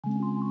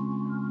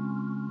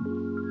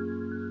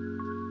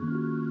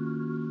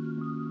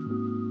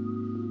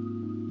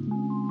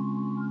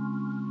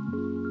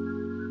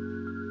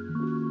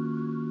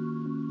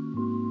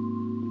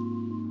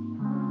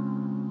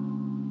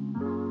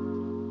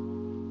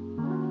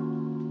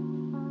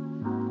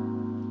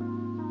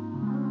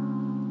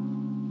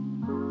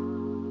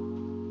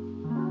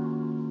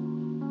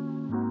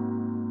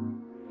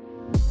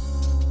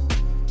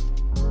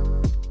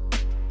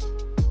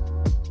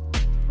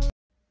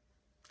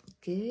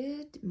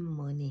Good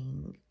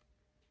morning.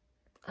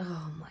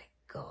 Oh my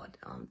god,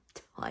 I'm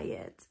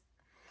tired,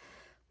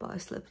 but I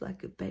slept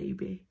like a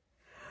baby.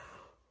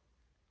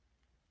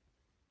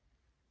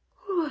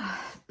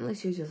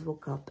 Literally just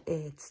woke up.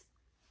 It's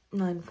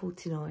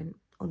 9:49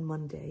 on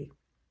Monday.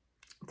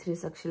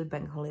 Today's actually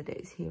bank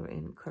holidays here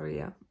in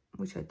Korea,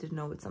 which I didn't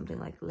know. It's something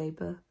like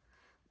Labor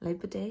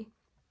Day.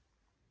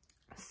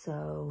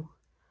 So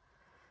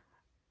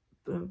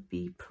there'll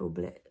be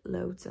probably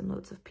loads and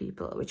loads of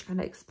people, which kind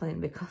of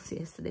explained because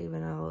yesterday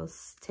when I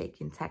was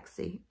taking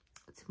taxi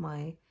to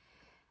my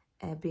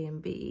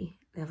AirBnB,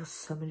 there was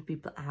so many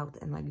people out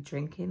and like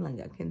drinking.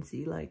 Like I can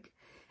see like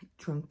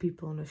drunk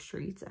people on the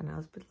streets, and I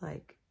was a bit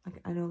like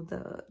I know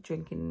the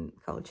drinking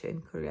culture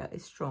in Korea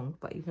is strong,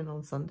 but even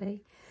on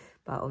Sunday,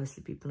 but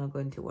obviously people are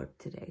going to work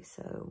today,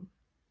 so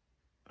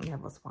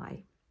that was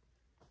why.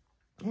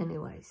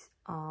 Anyways,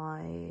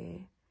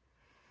 I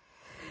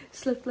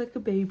slept like a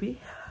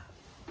baby.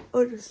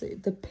 Honestly,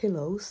 the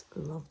pillows,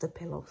 love the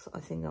pillows. I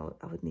think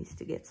I would need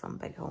to get some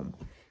back home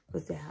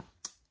because they have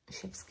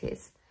chef's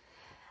kiss.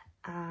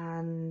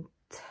 And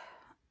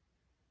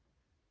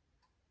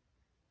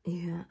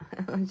yeah,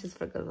 I just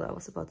forgot what I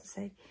was about to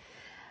say.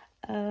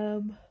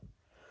 I'm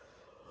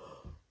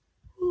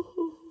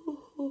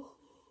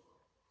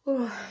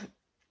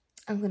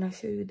gonna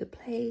show you the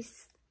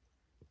place,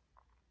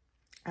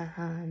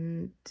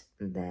 and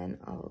then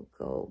I'll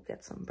go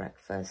get some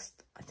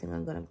breakfast. I think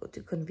I'm gonna go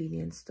to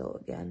convenience store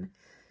again,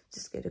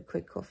 just get a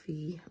quick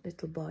coffee,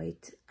 little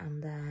bite,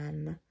 and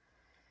then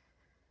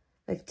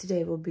like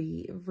today will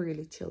be a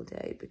really chill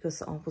day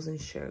because I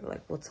wasn't sure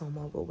like what time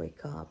I will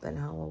wake up and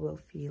how I will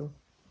feel,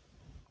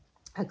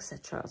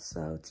 etc.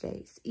 So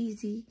today is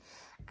easy.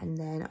 And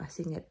then I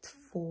think at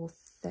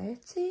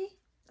 4:30,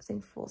 I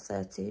think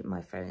 4:30,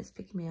 my friend is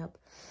picking me up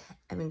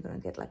and we're gonna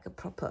get like a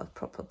proper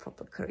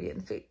Korean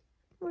food,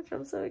 which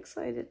I'm so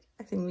excited.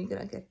 I think we're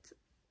gonna get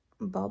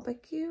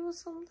barbecue or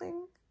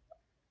something.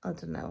 I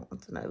don't know,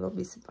 we'll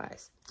be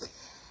surprised.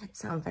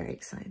 So I'm very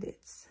excited.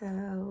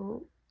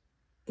 So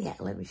yeah,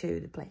 let me show you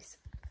the place.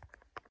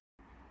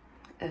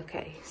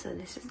 Okay, so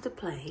this is the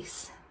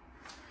place.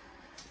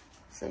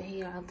 So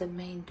here are the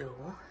main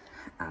door,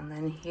 and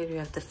then here you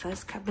have the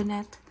first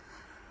cabinet.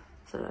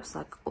 So there's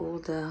like all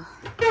the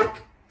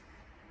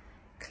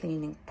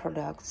cleaning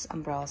products,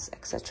 umbrellas,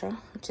 etc.,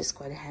 which is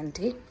quite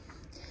handy.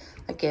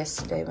 Like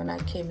yesterday when I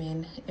came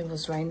in, it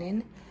was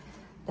raining.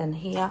 Then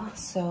here,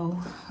 so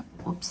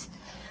oops,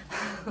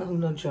 I'm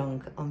not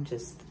drunk, I'm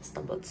just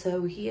stubborn.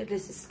 So here,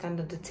 this is kind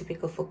of the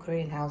typical for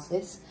Korean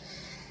houses,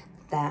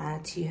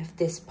 that you have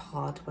this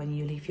part when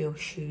you leave your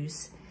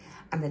shoes,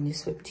 and then you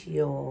swip to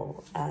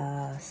your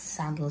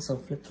sandals or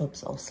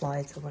flip-flops or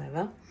slides or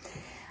whatever.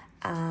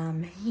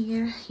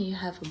 Here you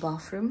have a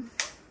bathroom.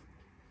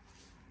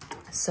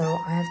 So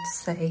I have to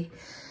say,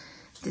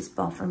 this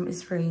bathroom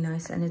is really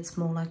nice, and it's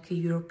more like a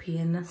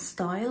European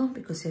style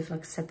because you have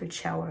like a separate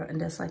shower, and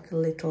there's like a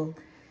little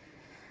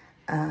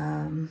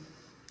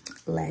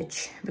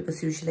ledge,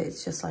 because usually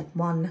it's just like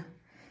one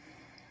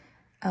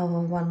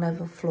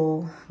level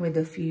floor with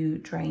a few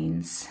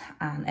drains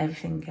and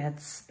everything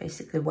gets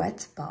basically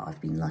wet. But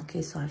I've been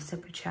lucky, so I have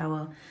separate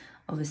shower,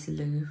 obviously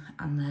loo,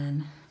 and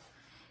then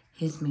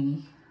here's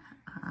me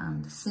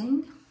and the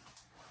sink.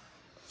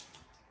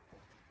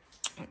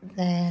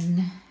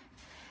 Then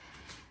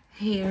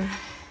here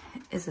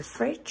is a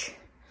fridge.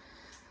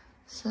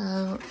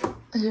 So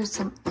here's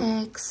some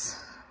eggs,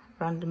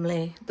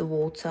 randomly the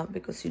water,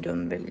 because you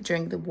don't really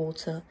drink the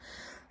water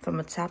from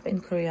a tap in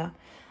Korea.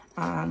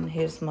 And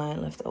here's my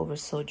leftover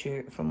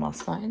soju from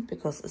last night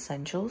because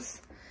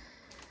essentials.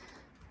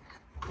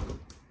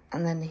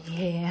 And then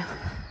here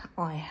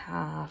I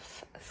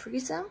have a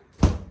freezer,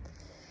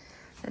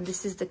 and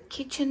this is the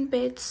kitchen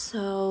bit.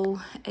 So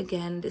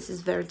again, this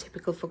is very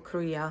typical for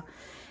Korea.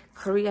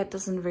 Korea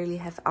doesn't really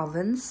have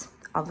ovens.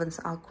 Ovens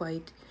are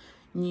quite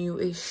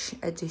newish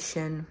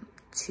addition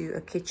to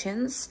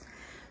kitchens.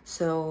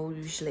 So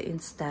usually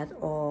instead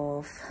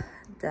of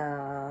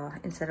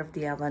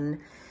the oven,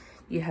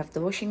 you have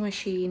the washing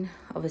machine,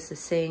 obviously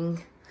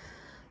sink,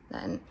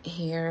 then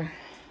here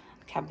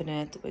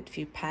cabinet with a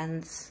few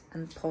pans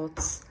and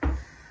pots,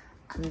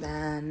 and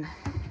then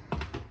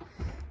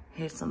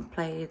here's some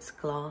plates,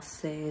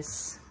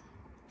 glasses,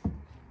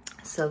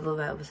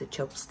 silverware, obviously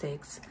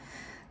chopsticks,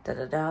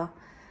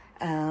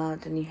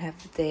 then you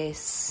have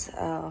this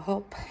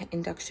hob,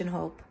 induction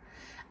hob,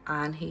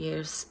 and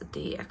here's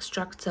the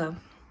extractor.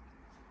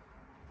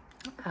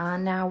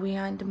 And now we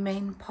are in the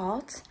main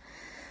part.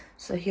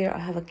 So here I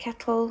have a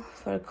kettle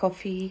for a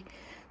coffee.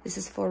 This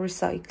is for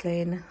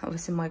recycling,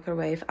 obviously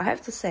microwave. I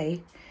have to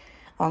say,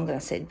 I'm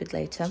gonna say it a bit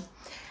later.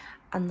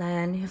 And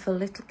then you have a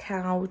little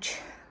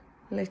couch,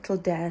 little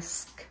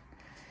desk.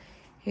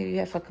 Here you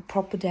have like a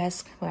proper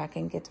desk where I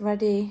can get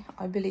ready.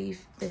 I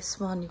believe this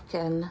one you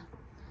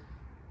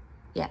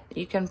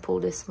can pull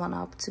this one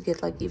up to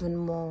get like even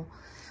more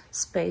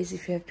space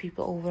if you have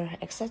people over,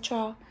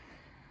 etc.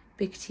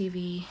 Big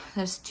TV.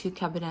 There's two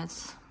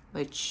cabinets,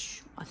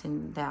 which I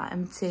think they are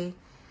empty.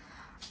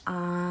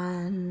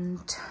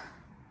 And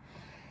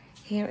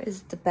Here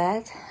is the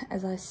bed.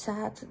 As I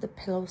said, the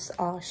pillows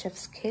are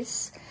chef's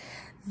kiss.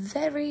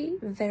 Very,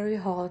 very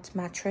hard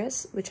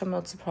mattress, which I'm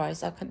not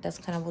surprised. That's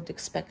kind of what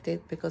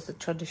expected, because the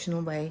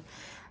traditional way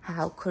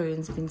how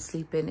Koreans been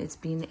sleeping, it's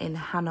been in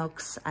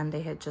hammocks, and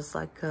they had just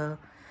like a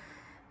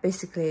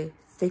basically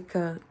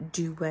thicker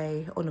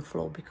duvet on the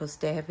floor, because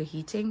they have a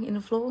heating in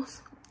the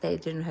floors. They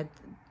didn't have,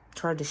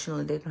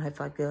 traditionally they don't have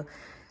like a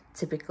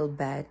typical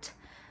bed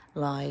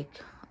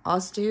like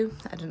us do.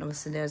 I don't know,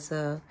 so there's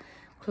a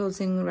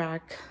clothing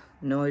rack,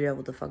 no idea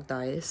what the fuck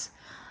that is.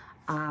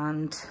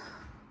 And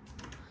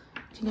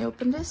can you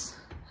open this?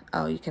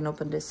 Oh, you can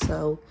open this.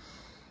 So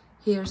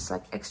here's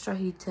like extra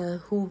heater,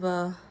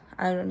 hoover,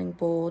 ironing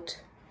board,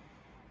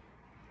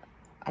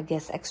 I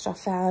guess extra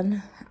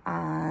fan,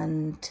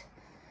 and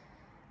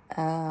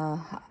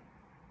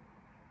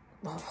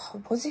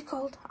what's it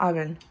called?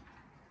 Iron.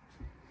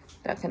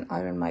 I can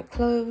iron my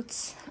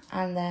clothes.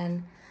 And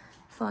then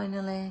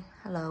finally,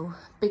 hello,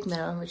 big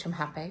mirror, which I'm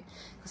happy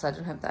because I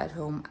don't have that at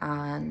home,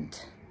 and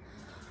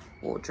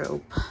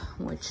wardrobe,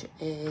 which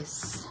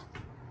is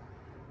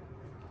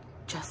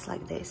just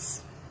like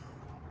this.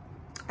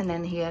 And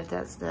then here,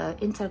 that's the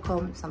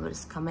intercom.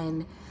 Somebody's come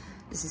in.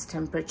 This is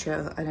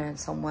temperature, and then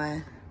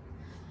somewhere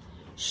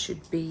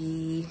should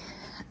be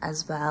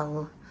as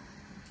well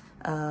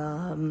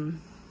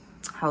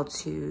how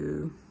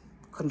to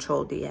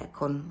control the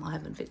aircon. I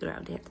haven't figured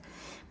out yet,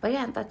 but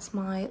yeah, that's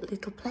my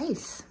little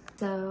place.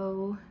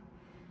 So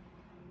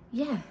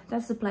yeah,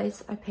 that's the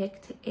place I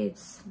picked.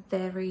 It's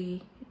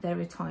very,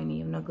 very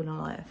tiny, I'm not gonna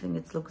lie. I think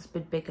it looks a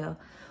bit bigger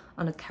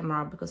on the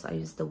camera because I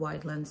used the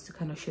wide lens to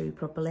kind of show you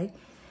properly,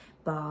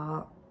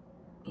 but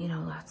you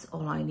know, that's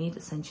all I need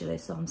essentially.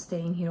 So I'm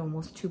staying here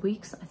almost 2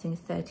 weeks, I think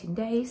 13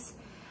 days.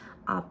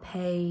 I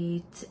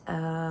paid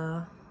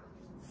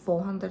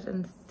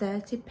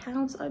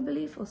 £430, I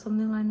believe, or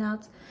something like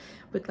that,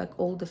 with like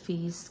all the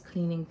fees,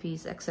 cleaning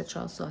fees,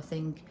 etc. So I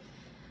think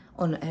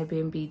on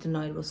Airbnb the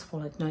night was for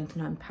like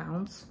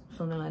 £99,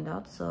 something like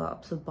that. So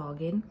absolute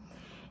bargain.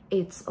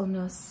 It's on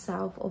the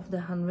south of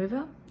the Han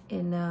River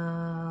in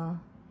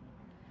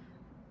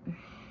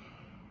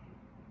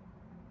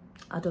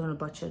I don't want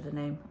to butcher the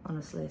name,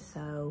 honestly,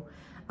 so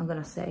I'm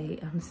gonna say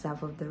on the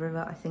south of the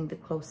river. I think the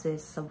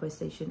closest subway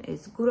station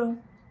is Guro,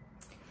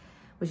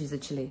 which is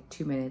actually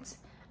 2 minutes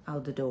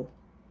out the door.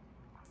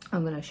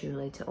 I'm gonna show you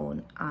later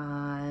on.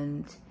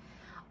 And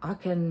I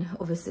can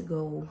obviously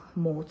go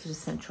more to the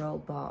central,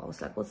 but I was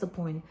like, what's the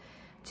point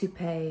to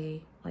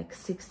pay like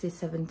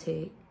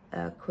 60-70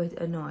 quid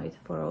a night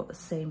for the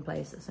same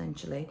place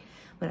essentially,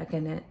 when I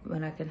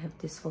can have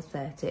this for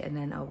 30, and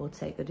then I will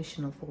take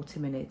additional 40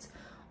 minutes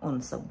on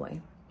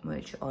subway,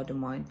 which I don't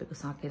mind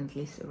because I can at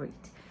least read.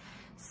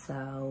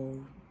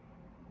 So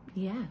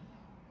yeah,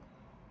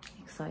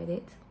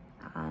 excited,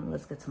 and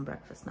let's get some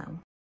breakfast now.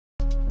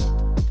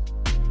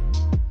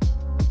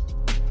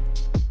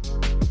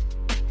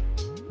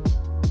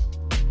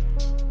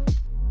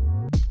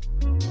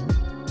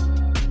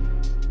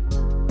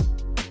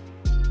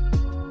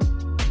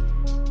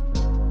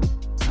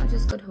 So I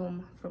just got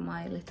home from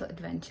my little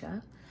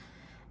adventure,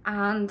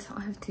 and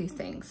I have two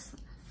things.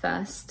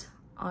 First,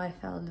 I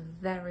felt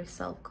very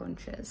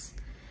self-conscious.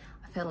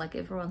 I felt like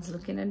everyone's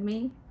looking at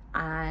me,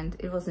 and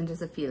it wasn't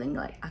just a feeling.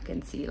 Like I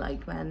can see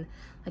like when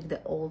like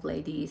the old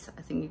ladies,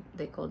 I think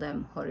they call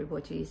them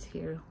horibojis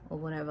here or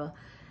whatever,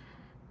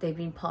 they've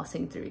been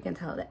passing through, you can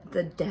tell that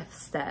the death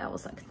stare. I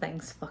was like,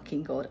 thanks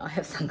fucking God I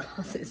have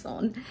sunglasses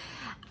on.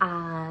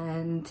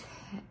 And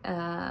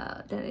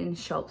then in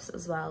shops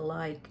as well,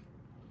 like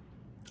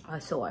I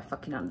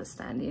fucking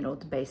understand, you know,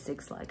 the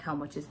basics, like how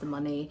much is the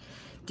money,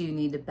 do you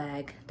need a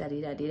bag,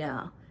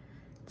 da-di-da-di-da.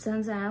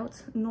 Turns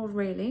out not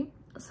really,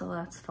 so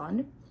that's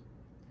fun.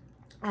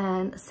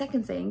 And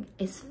second thing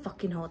is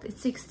fucking hot.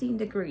 It's 16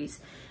 degrees,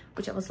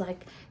 which I was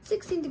like,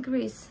 16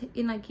 degrees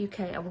in like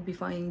UK, I would be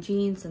fine in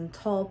jeans and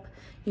top,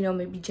 you know,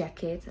 maybe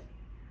jacket.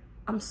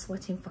 I'm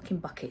sweating fucking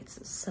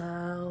buckets,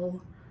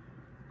 so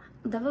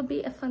that would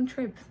be a fun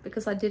trip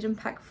because I didn't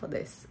pack for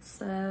this.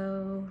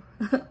 So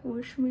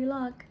wish me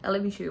luck.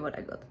 Let me show you what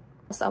I got.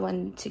 First I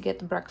went to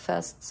get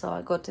breakfast, so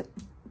I got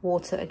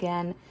water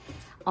again,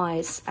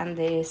 ice, and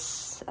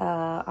this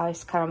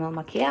iced caramel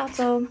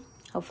macchiato.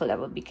 Hopefully that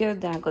will be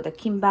good. Then I got a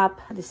kimbap.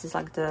 This is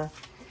like the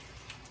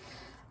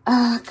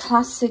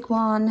classic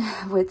one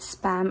with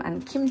spam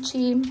and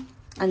kimchi,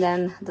 and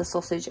then the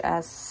sausage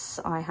as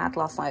I had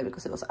last night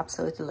because it was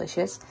absolutely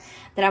delicious.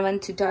 Then I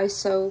went to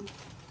Daiso.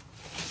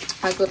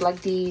 I got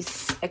like these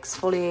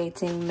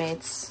exfoliating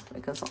mitts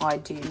because I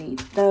do need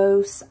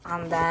those,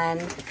 and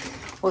then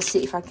we'll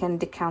see if I can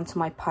decant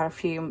my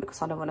perfume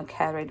because I don't want to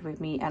carry it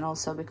with me, and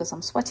also because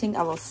I'm sweating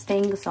I will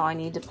stink, so I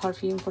need a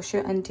perfume for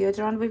sure and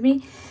deodorant with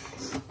me.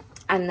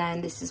 And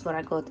then this is what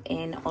I got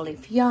in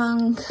Olive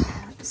Young.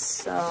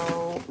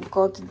 So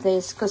got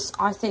this because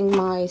I think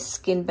my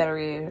skin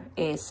barrier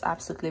is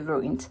absolutely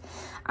ruined,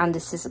 and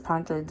this is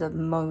apparently the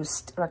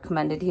most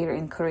recommended here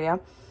in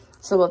Korea.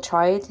 So we'll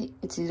try it.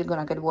 It's either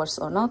gonna get worse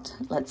or not.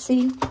 Let's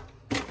see.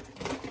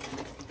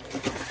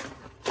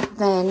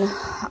 Then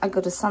I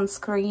got a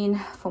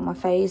sunscreen for my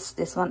face.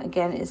 This one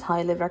again is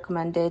highly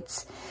recommended.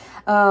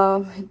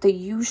 The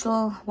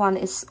usual one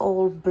is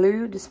all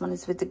blue. This one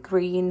is with the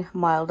green,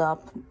 mild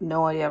up.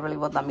 No idea really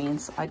what that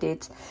means. I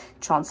did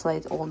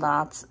translate all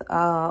that.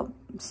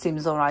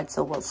 Seems alright,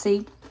 so we'll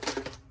see.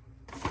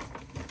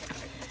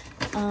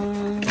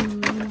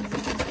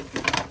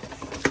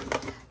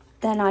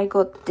 Then I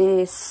got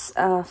this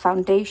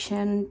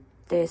foundation,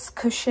 this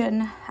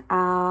cushion,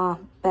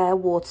 bare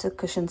water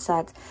cushion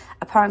set.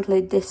 Apparently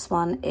this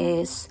one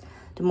is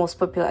the most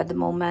popular at the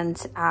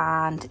moment,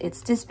 and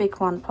it's this big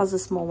one plus a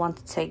small one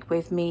to take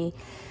with me.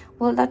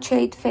 Will that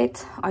shade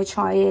fit? I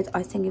try it.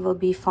 I think it will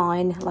be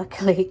fine.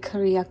 Luckily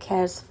Korea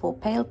cares for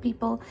pale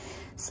people,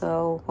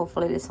 so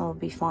hopefully this one will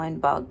be fine,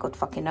 but God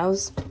fucking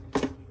knows.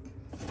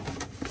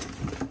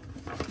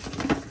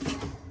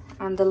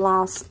 And the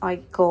last I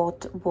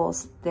got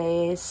was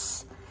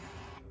this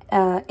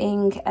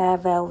ink Air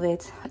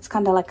Velvet. It's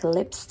kind of like a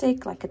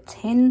lipstick, like a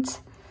tint.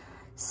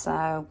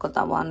 So got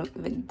that one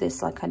with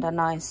this like kind of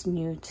nice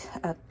nude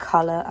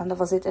color, and that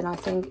was it. And I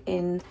think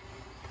in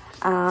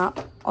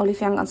Olive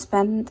Young I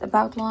spent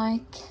about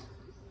like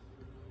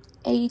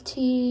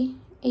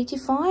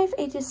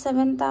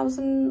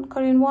 87,000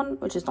 Korean won,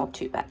 which is not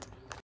too bad.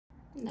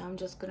 Now I'm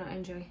just gonna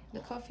enjoy the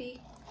coffee,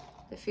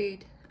 the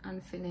food,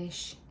 and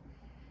finish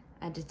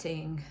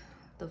editing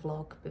the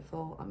vlog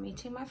before I'm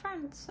meeting my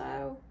friends.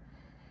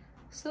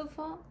 So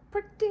far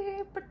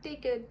pretty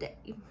good day.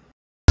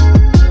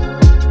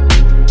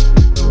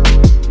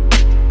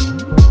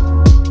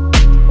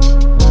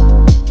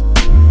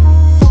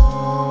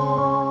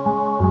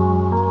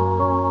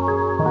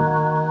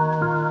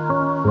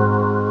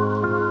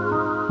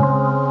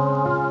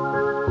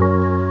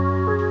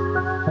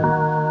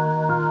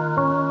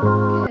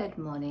 Good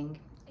morning.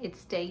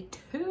 It's day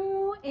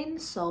 2 in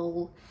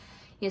Seoul.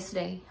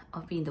 Yesterday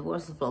I've been the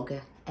worst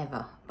vlogger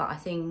ever, but I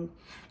think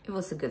it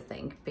was a good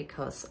thing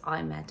because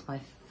I met my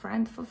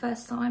friend for the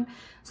first time,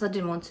 so I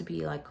didn't want to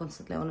be like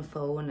constantly on the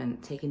phone and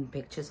taking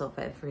pictures of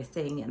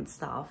everything and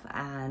stuff,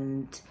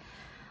 and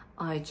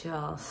I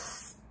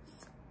just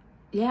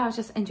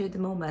enjoyed the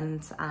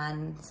moment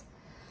and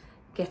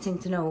getting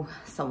to know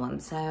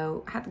someone.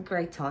 So I had a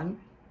great time.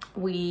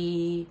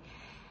 We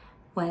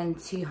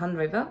went to Han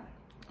River,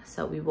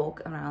 so we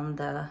walked around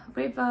the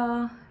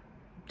river.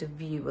 The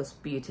view was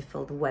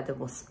beautiful, the weather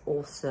was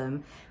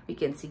awesome. We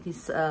can see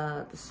this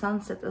the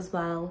sunset as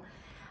well.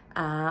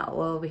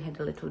 Well, we had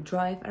a little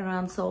drive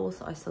around Seoul,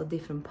 so I saw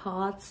different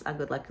parts. I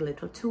got like a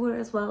little tour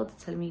as well to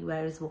tell me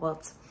where is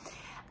what.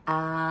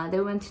 They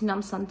went to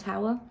Namsan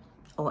Tower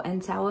or N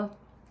Tower,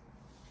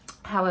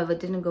 however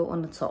didn't go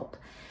on the top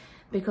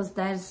because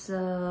there's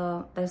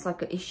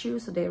like an issue.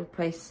 So they're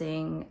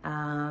replacing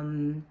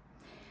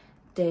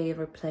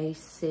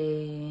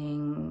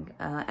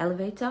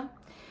elevator.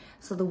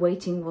 So the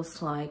waiting was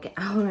like an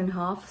hour and a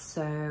half.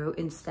 So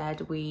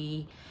instead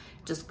we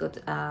just got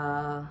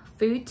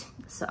food.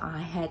 So I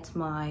had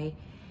my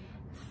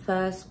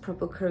first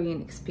proper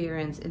Korean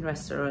experience in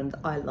restaurant.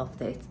 I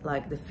loved it.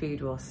 Like the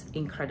food was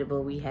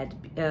incredible. We had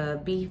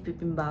beef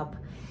bibimbap,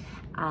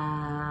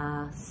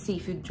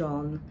 seafood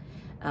jeon,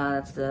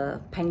 that's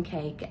the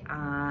pancake,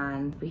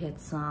 and we had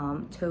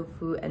some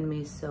tofu and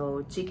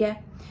miso jjigae,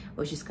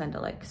 which is kind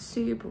of like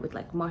soup with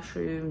like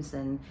mushrooms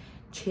and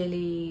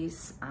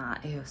chilies.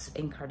 It was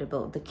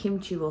incredible. The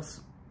kimchi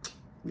was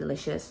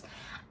delicious,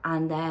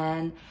 and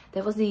then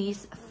there was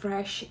these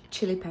fresh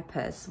chili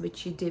peppers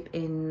which you dip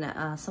in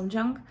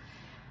samjang.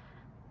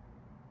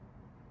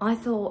 I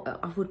thought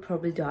I would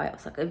probably die. I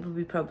was like, it would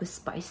be probably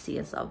spicy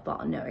and stuff,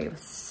 but no, it was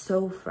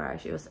so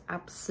fresh. It was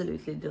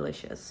absolutely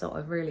delicious, so I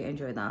really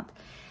enjoyed that.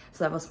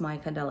 So that was my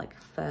kind of like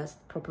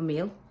first proper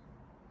meal,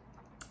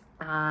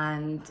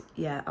 and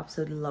yeah,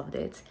 absolutely loved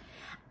it.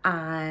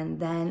 And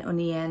then on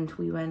the end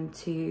we went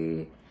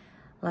to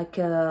like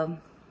a,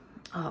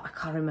 oh, I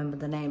can't remember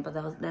the name, but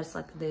there's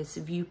like this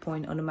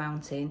viewpoint on a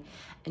mountain,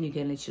 and you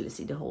can literally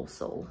see the whole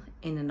Seoul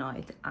in the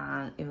night,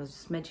 and it was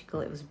just magical.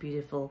 It was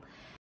beautiful.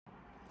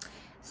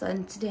 So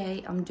and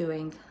today I'm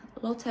doing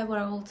Lotte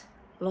World,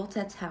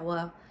 Lotte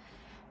Tower,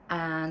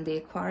 and the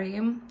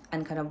aquarium,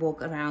 and kind of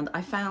walk around.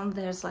 I found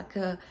there's like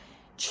a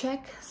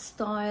Czech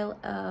style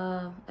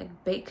like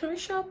bakery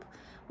shop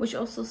which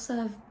also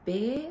serve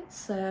beer,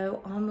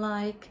 so I'm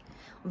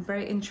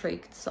very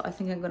intrigued. So I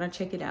think I'm gonna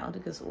check it out,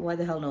 because why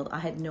the hell not? I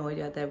had no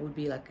idea there would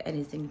be like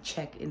anything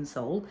Czech in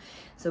Seoul,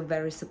 so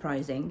very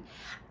surprising.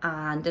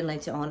 And then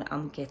later on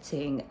I'm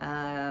getting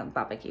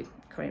barbecue,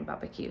 Korean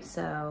barbecue.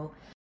 So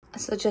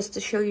just to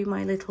show you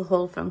my little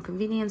haul from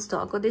convenience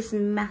store, I got this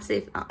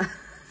massive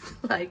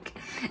like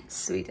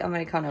sweet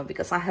Americano,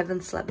 because I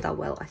haven't slept that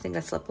well. I think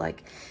I slept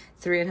like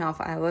 3.5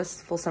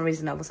 hours. For some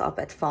reason I was up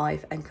at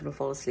 5 and couldn't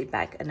fall asleep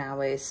back, and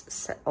now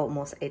it's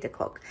almost 8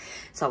 o'clock.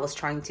 So I was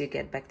trying to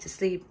get back to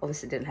sleep,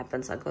 obviously didn't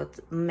happen, so I got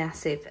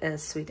massive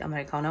sweet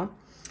Americano.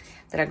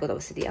 Then I got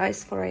obviously the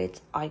ice for it.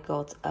 I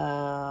got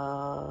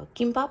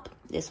kimbap.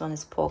 This one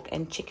is pork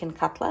and chicken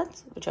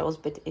cutlet, which I was a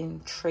bit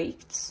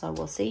intrigued, so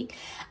we'll see.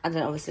 And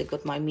then obviously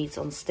got my meat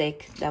on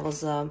stick. That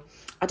was I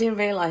didn't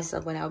realize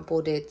that when I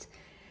bought it,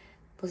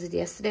 was it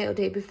yesterday or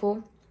day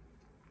before?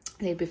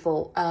 Day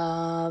before.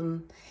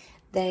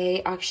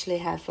 They actually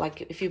have,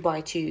 like, if you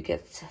buy 2 you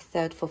get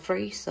 1/3 for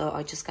free, so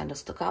I just kind of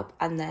stock up.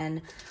 And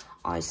then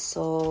I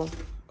saw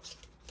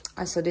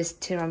this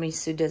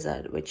tiramisu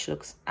dessert, which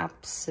looks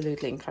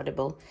absolutely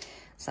incredible,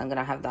 so I'm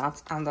gonna have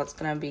that, and that's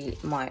gonna be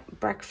my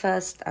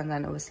breakfast. And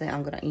then obviously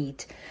I'm gonna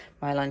eat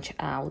my lunch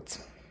out.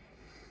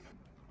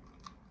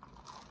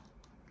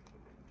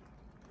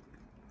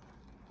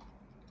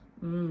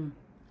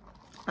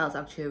 That's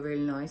actually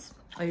really nice.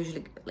 I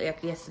usually,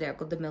 like yesterday I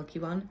got the milky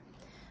one,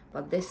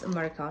 but this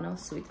Americano,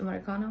 sweet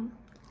Americano,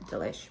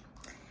 delish.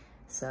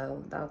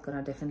 So that's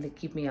gonna definitely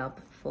keep me up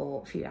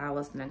for a few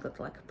hours. And I got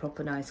like a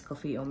proper nice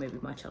coffee or maybe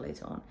matcha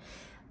later on.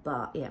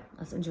 But yeah,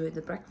 let's enjoy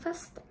the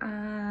breakfast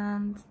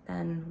and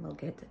then we'll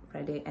get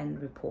ready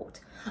and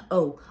report.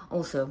 Oh,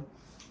 also,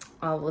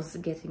 I was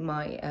getting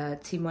my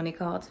T-Money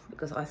card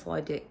because I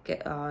thought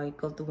I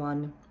got the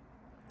one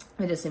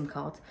with a SIM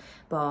card,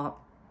 but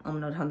I'm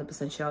not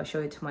 100% sure. I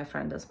showed it to my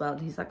friend as well.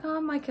 He's like,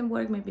 oh, mine can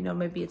work, maybe not,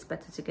 maybe it's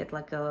better to get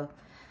like a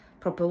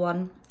proper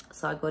one.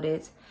 So I got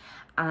it,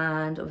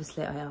 and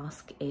obviously I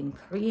asked in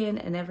Korean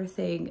and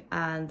everything,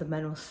 and the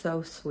man was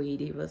so sweet.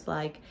 He was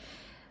like,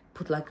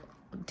 put like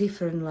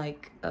different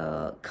like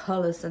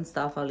colors and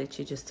stuff. I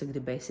literally just took the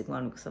basic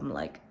one because I'm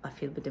like, I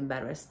feel a bit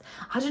embarrassed.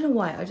 I don't know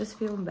why, I just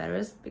feel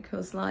embarrassed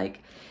because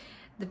like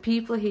the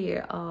people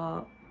here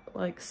are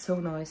like so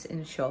nice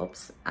in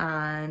shops,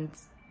 and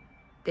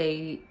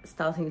they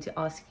starting to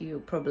ask you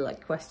probably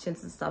like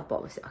questions and stuff, but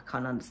obviously I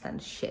can't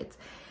understand shit.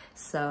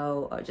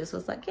 So I just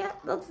was like, yeah,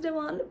 that's the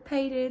one,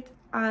 paid it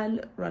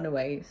and run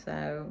away.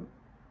 So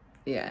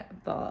yeah,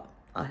 but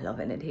I'm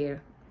loving it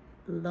here,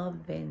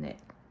 loving it.